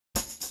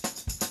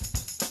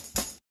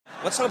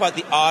Let's talk about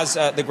the Oz,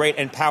 the Great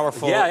and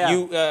Powerful.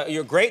 Yeah.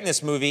 You're great in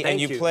this movie,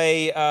 and you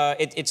play.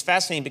 It's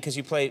fascinating because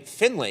you play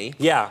Finley.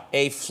 Yeah.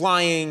 A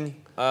flying.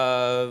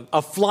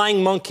 A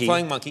flying monkey.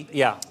 Flying monkey.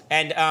 Yeah.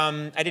 And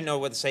I didn't know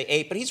what to say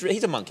ape, but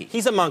he's a monkey.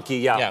 He's a monkey,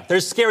 yeah.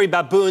 There's scary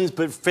baboons,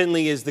 but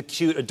Finley is the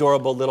cute,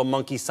 adorable little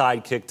monkey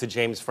sidekick to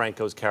James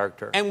Franco's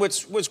character. And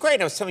what's great,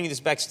 and I was telling you this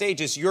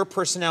backstage, is your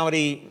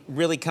personality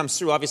really comes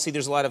through. Obviously,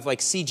 there's a lot of like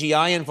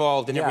CGI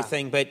involved and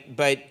everything, but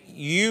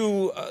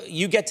you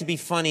get to be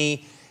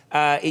funny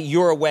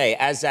your way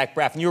as Zach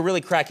Braff, and you were really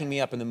cracking me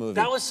up in the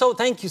movie.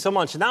 Thank you so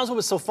much. And that was what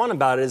was so fun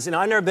about it, is,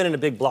 I've never been in a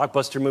big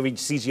blockbuster movie,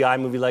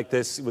 CGI movie like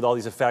this with all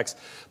these effects,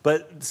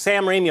 but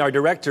Sam Raimi, our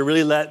director,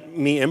 really let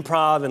me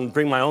improv and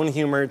bring my own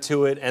humor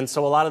to it, and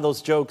so a lot of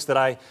those jokes that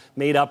I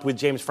made up with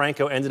James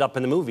Franco ended up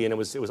in the movie, and it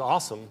was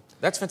awesome.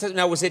 That's fantastic.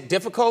 Now, was it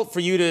difficult for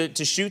you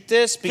to shoot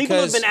this? Because people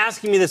have been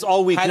asking me this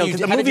all week.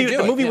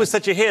 The movie was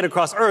such a hit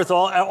across Earth.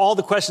 All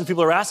the questions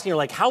people are asking are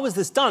like, how was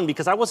this done?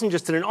 Because I wasn't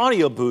just in an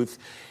audio booth.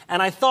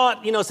 And I thought,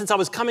 since I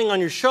was coming on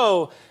your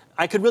show,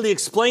 I could really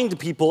explain to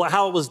people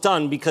how it was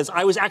done, because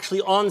I was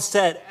actually on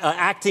set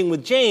acting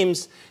with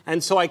James,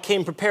 and so I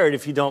came prepared,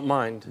 if you don't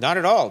mind. Not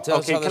at all. Tell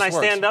us how this can I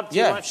works. stand up?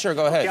 Yeah, sure,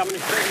 go ahead. Okay, I'm going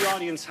to show the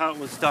audience how it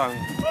was done.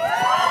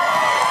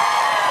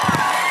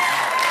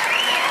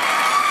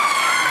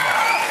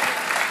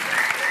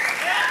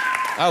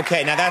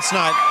 Okay, now that's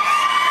not...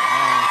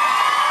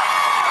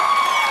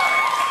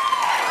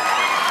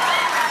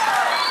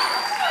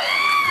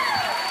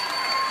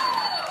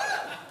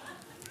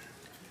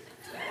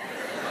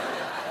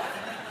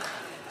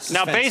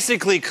 Now,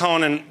 basically,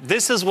 Conan,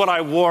 this is what I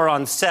wore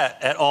on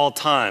set at all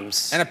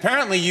times. And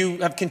apparently you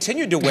have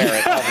continued to wear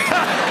it all the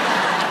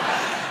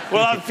time.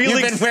 Well, I'm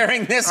feeling... You've been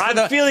wearing this for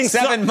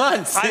 7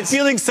 months. I'm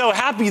feeling so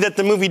happy that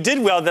the movie did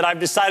well that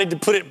I've decided to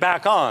put it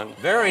back on.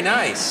 Very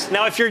nice.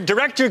 Now, if your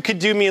director could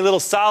do me a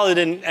little solid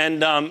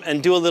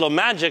and do a little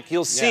magic,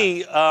 you'll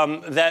see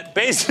that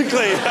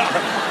basically...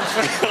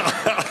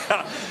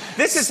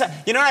 This is...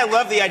 I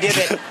love the idea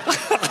that...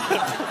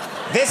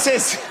 This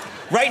is...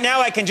 Right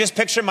now, I can just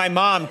picture my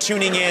mom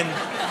tuning in.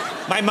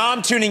 My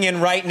mom tuning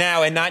in right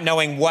now and not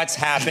knowing what's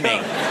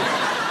happening.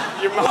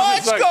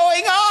 What's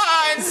going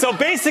on? So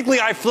basically,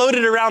 I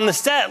floated around the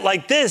set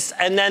like this,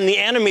 and then the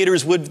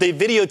animators they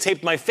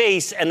videotaped my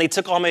face, and they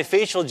took all my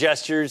facial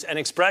gestures and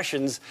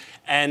expressions,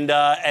 and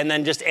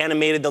then just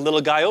animated the little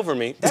guy over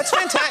me. That's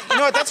fantastic. You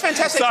know what? That's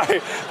fantastic.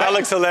 Sorry, that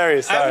looks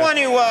hilarious. Sorry. I want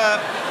to.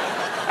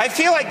 I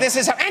feel like this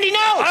is how... Andy, no!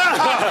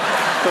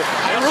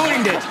 I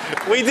ruined it.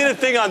 We did a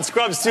thing on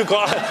Scrubs too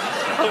called...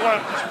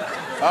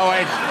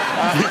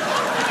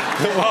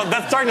 Well,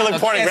 that's starting to look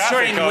pornographic. It's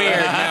starting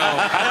weird now.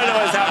 I don't know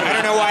what's happening. I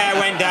don't know why I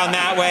went down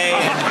that way.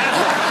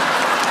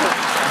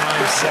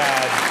 I'm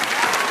sad.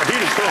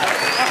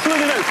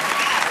 Look at this.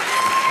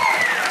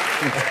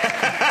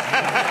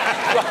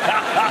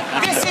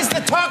 This is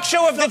the talk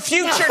show of the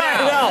future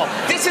now.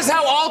 This is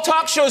how all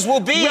talk shows will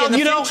be in the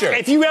future.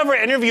 If you ever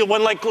interview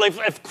one, like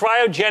if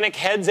cryogenic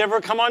heads ever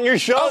come on your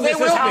show, they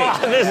will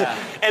be.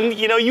 And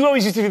you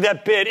always used to do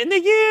that bit in the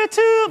year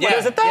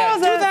 2000.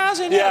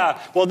 2000. Yeah.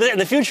 Well, in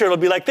the future it'll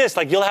be like this.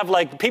 Like you'll have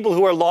like people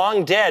who are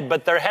long dead,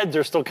 but their heads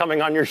are still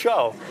coming on your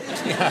show.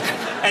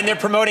 Yeah. And they're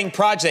promoting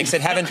projects that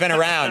haven't been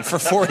around for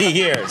 40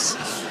 years.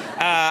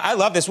 I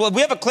love this. Well,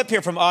 we have a clip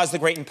here from Oz the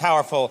Great and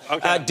Powerful.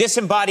 Okay.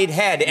 Disembodied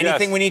head.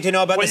 Anything we need to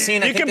know about the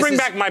scene? You can bring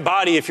back my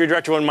body if your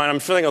director wouldn't mind. I'm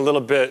feeling a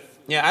little bit...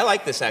 Yeah, I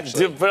like this,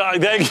 actually.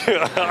 Thank you.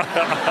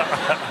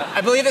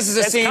 I believe this is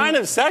a scene... It's kind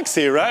of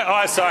sexy, right? Oh,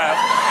 I'm sorry.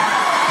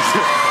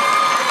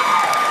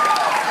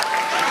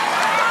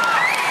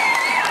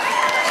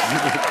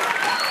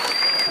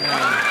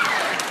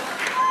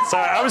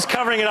 Sorry, I was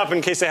covering it up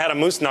in case I had a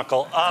moose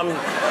knuckle.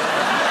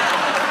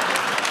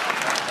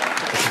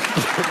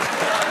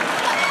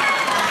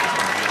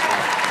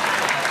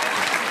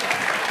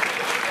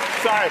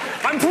 Sorry,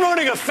 I'm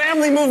promoting a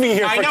family movie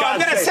here. I know. I'm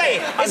gonna say,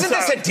 isn't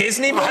this a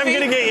Disney movie? I'm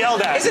gonna get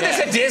yelled at. Isn't this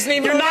a Disney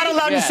movie? You're not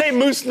allowed to say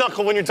moose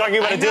knuckle when you're talking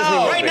about a Disney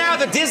movie. Right now,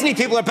 the Disney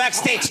people are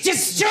backstage.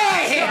 Destroy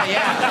him!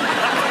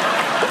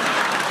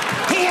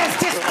 He has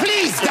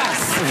displeased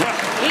us.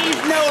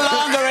 He's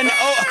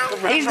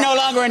no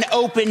longer an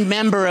open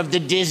member of the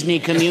Disney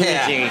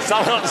community.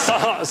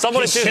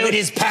 Someone he showed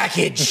his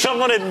package.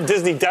 Someone at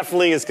Disney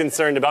definitely is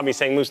concerned about me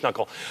saying moose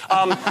knuckle.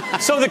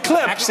 So the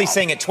clip... Actually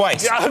saying it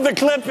twice. The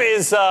clip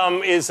is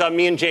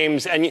me and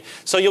James, and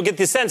so you'll get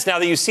the sense now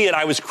that you see it.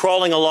 I was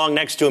crawling along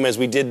next to him as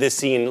we did this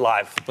scene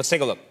live. Let's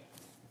take a look.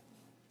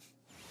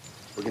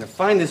 We're gonna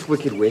find this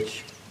wicked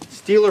witch,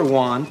 steal her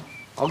wand.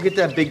 I'll get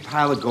that big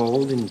pile of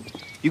gold, and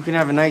you can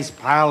have a nice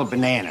pile of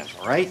bananas,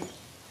 all right?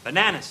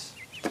 Bananas.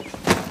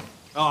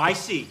 Oh, I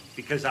see.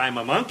 Because I'm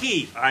a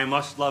monkey, I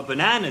must love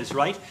bananas,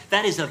 right?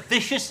 That is a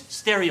vicious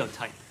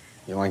stereotype.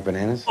 You like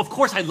bananas? Of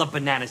course I love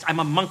bananas. I'm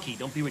a monkey.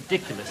 Don't be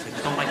ridiculous. I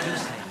just don't like you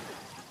saying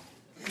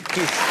it.